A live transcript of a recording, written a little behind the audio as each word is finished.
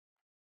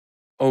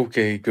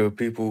Okay, good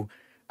people.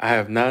 I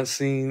have not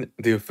seen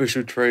the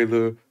official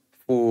trailer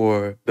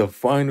for the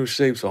final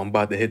shape, so I'm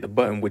about to hit the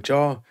button with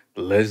y'all.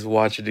 Let's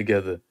watch it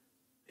together.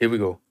 Here we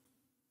go.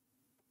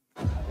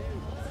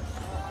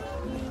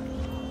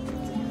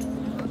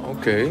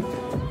 Okay.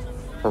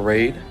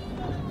 Parade.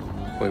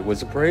 Wait,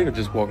 was it parade or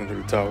just walking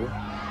through the tower?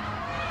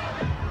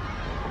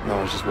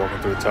 No, it's just walking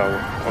through the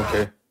tower.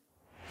 Okay.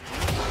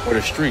 Or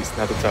the streets,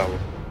 not the tower.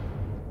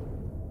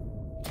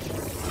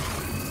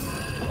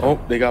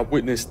 Oh, they got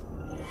witnessed.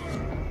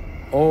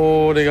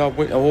 Oh, they got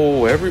witnessed.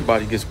 Oh,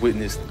 everybody gets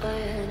witnessed.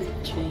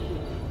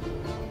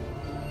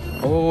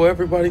 Oh,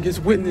 everybody gets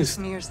witnessed.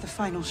 Nears the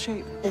final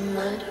shape.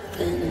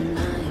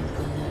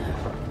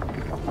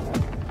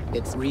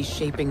 It's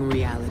reshaping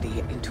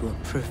reality into a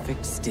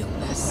perfect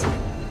stillness.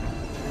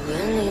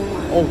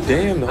 Oh,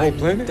 damn, the whole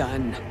planet?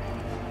 Done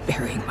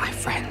burying my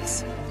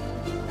friends.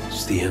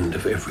 It's the end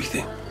of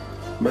everything.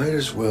 Might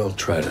as well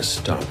try to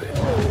stop it.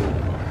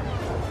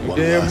 You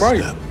damn right.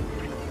 Step.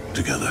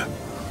 Together.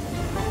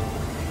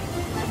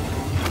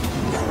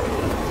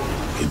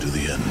 Into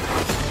the end.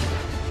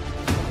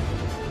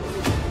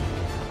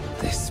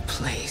 This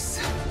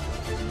place.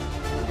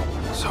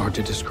 It's hard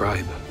to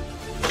describe.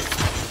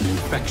 An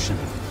infection.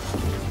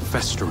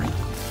 Festering.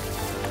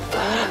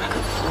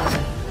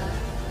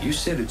 You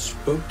said it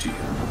spoke to you.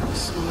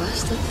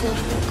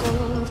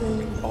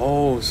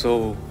 Oh,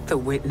 so... The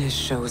witness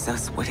shows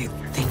us what it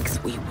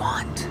thinks we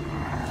want.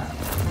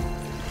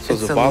 So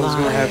Zavala's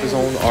gonna have his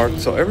own arc.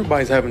 So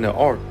everybody's having their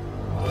arc.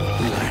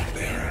 Lie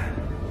there.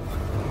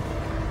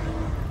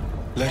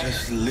 Let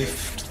us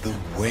lift the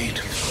weight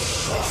of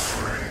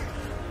suffering.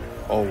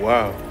 Oh,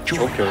 wow.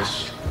 Okay.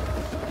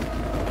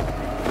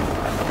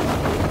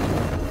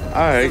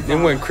 Alright, they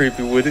went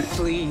creepy with it.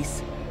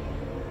 Please,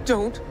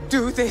 don't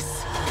do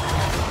this.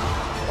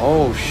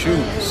 Oh,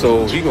 shoot.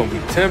 So he gonna be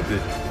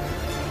tempted.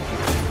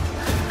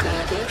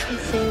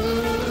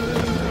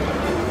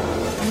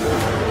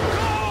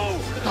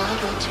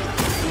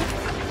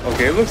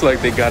 Okay, it looks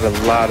like they got a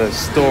lot of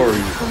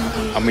story.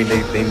 I mean,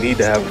 they need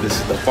to have this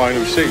the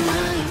final shape.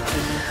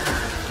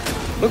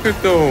 Look at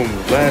them,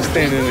 last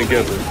standing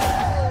together.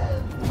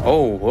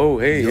 Oh, whoa,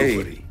 hey,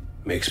 Nobody hey.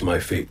 makes my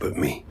fate but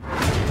me.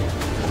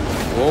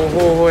 Whoa,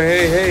 whoa, whoa,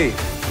 hey, hey.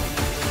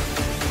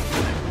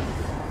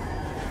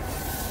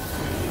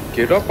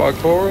 Get up,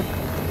 Arcora.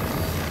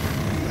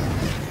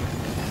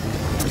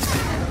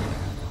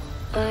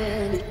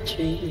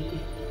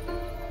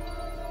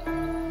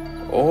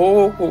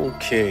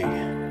 Okay.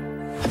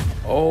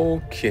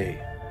 Okay.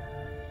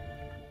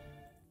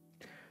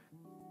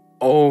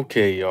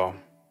 Okay, y'all.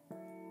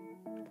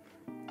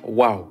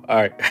 Wow. All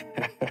right.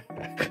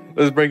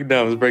 Let's break it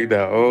down. Let's break it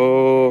down.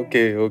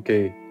 Okay,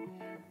 okay.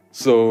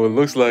 So it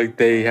looks like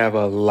they have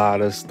a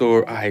lot of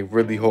story. I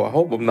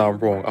hope I'm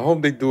not wrong. I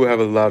hope they do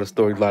have a lot of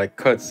story, like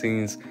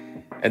cutscenes,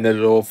 and that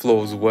it all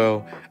flows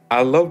well.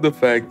 I love the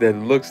fact that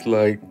it looks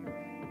like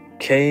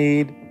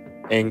Cade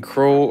and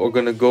Crow are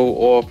gonna go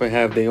off and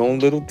have their own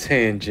little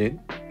tangent,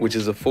 which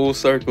is a full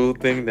circle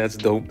thing. That's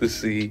dope to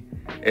see.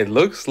 It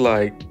looks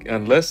like,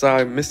 unless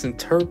I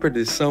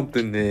misinterpreted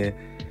something there,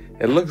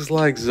 it looks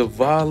like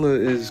Zavala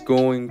is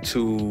going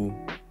to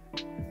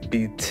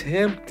be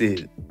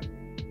tempted.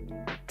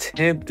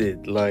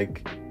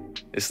 Like,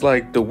 it's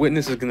like the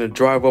witness is gonna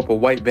drive up a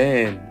white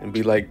van and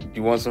be like,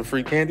 "You want some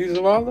free candy,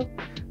 Zavala?"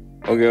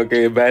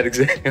 Okay, bad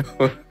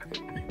example.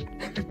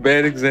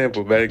 bad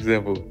example.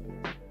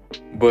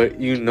 But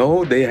you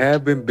know, they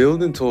have been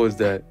building towards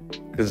that,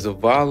 because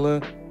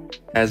Zavala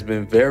has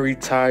been very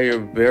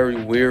tired, very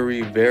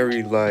weary,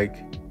 very like,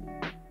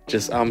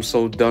 just I'm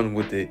so done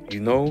with it,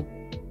 you know?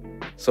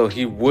 So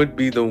he would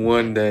be the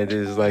one that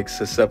is like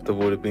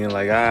susceptible to being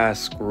like,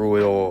 screw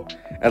it all.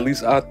 At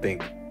least I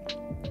think.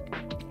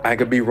 I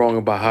could be wrong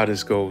about how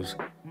this goes.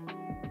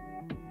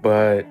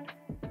 But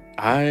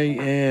I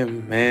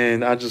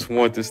just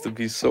want this to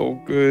be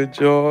so good,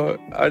 y'all.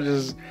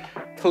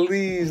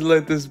 Please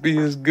let this be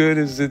as good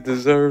as it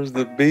deserves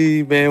to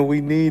be, man.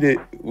 We need it.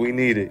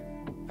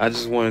 I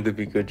just want it to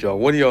be good, y'all.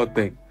 What do y'all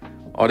think?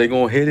 Are they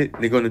gonna hit it?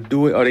 They're gonna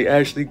do it? Are they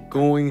actually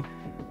going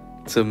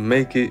to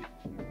make it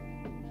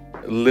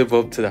live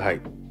up to the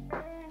hype?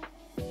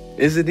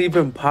 Is it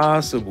even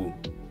possible?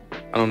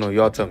 I don't know.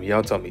 Y'all tell me.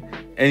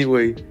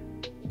 Anyway,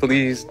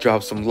 please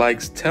drop some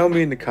likes. Tell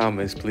me in the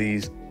comments,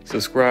 please.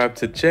 Subscribe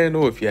to the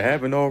channel if you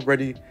haven't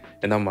already.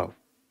 And I'm out.